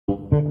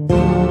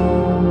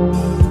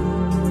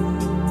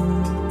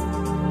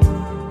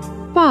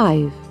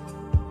5.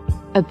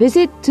 A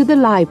visit to the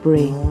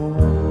library.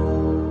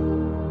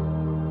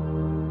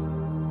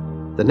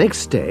 The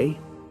next day,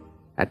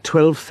 at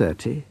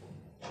 12:30,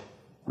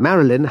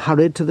 Marilyn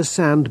hurried to the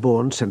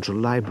Sandbourne Central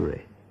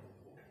Library.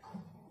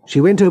 She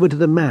went over to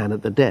the man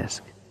at the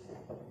desk.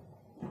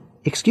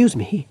 "Excuse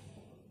me,"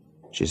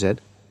 she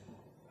said.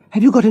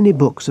 "Have you got any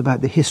books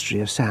about the history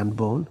of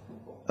Sandbourne?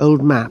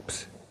 Old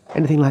maps,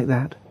 anything like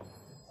that?"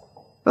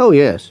 "Oh,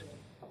 yes,"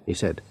 he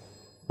said.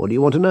 "What do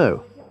you want to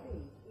know?"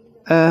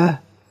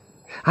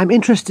 I'm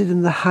interested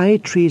in the High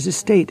Trees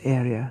Estate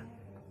area.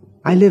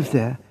 I live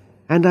there,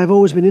 and I've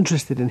always been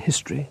interested in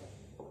history."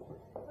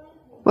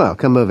 "Well,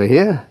 come over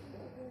here.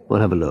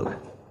 We'll have a look."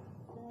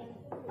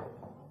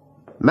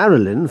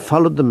 Marilyn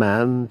followed the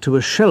man to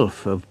a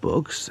shelf of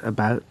books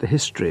about the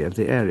history of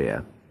the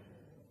area.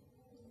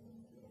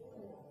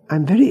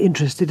 "I'm very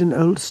interested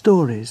in old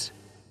stories.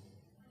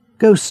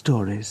 Ghost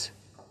stories.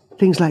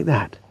 Things like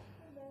that,"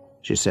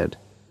 she said.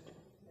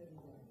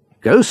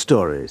 "Ghost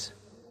stories?"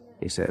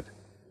 he said.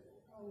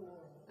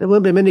 "There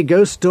won't be many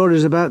ghost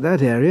stories about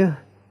that area.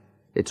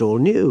 It's all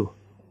new."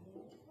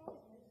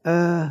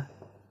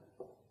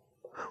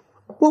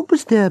 What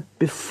was there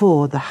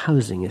before the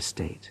housing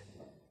estate?"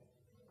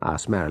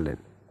 asked Marilyn.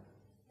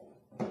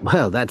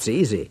 "Well, that's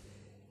easy.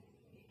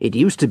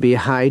 It used to be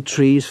High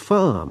Trees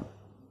Farm.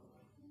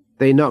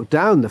 They knocked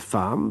down the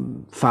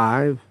farm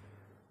 5,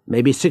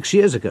 maybe 6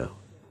 years ago."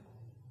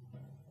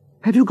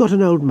 "Have you got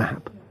an old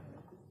map?"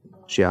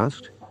 she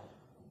asked.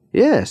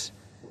 "Yes,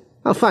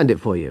 I'll find it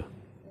for you,"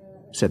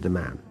 said the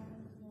man.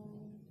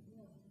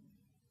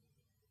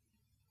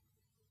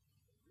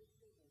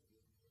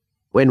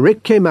 When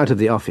Rick came out of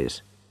the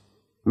office,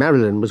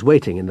 Marilyn was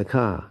waiting in the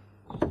car.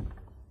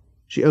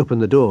 She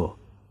opened the door.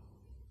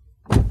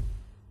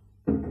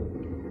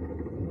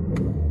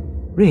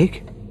 "Rick,"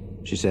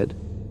 she said,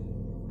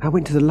 "I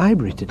went to the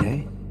library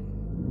today."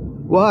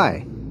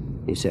 "Why?"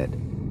 he said.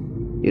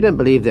 "You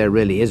don't believe there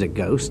really is a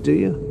ghost, do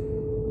you?"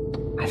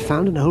 "I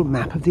found an old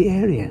map of the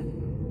area,"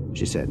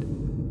 she said.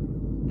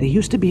 "There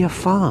used to be a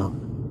farm.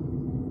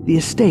 The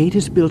estate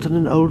is built on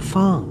an old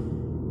farm."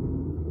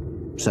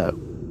 "So?"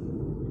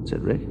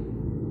 said Rick.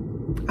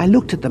 "I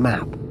looked at the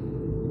map.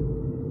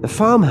 The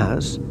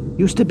farmhouse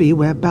used to be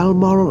where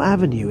Balmoral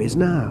Avenue is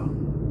now.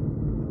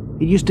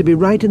 It used to be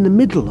right in the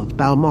middle of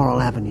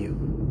Balmoral Avenue."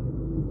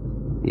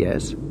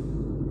 "Yes?"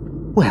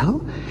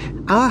 "Well,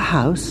 our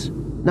house,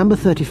 number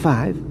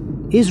 35,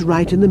 is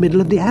right in the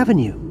middle of the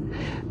avenue.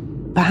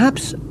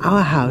 Perhaps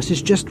our house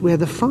is just where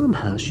the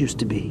farmhouse used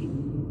to be."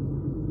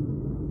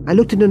 I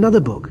looked in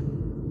another book.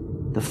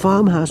 The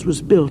farmhouse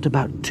was built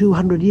about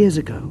 200 years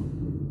ago.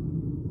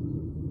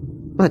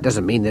 "Well, that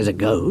doesn't mean there's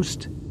a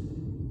ghost.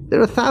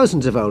 There are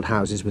thousands of old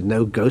houses with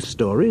no ghost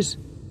stories.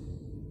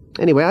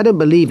 Anyway, I don't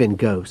believe in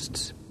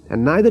ghosts,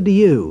 and neither do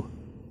you."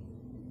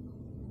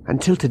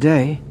 "Until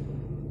today,"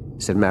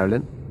 said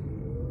Marilyn.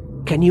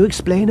 "Can you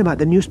explain about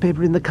the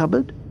newspaper in the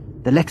cupboard?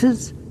 The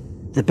letters?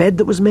 The bed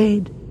that was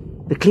made?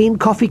 The clean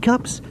coffee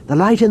cups? The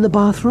light in the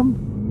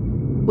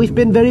bathroom?" "We've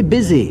been very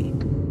busy,"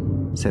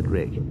 said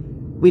Rick.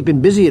 "We've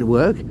been busy at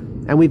work,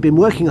 and we've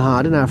been working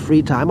hard in our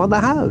free time on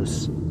the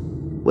house.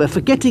 We're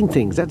forgetting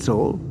things, that's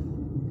all."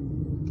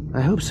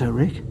 "I hope so,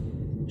 Rick,"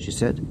 she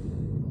said.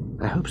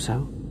 "I hope so."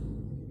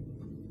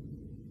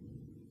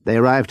 They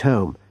arrived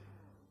home.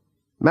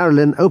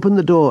 Marilyn opened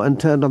the door and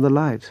turned on the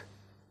light.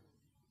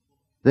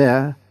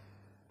 There,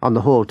 on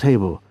the hall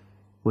table,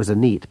 was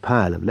a neat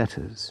pile of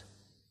letters.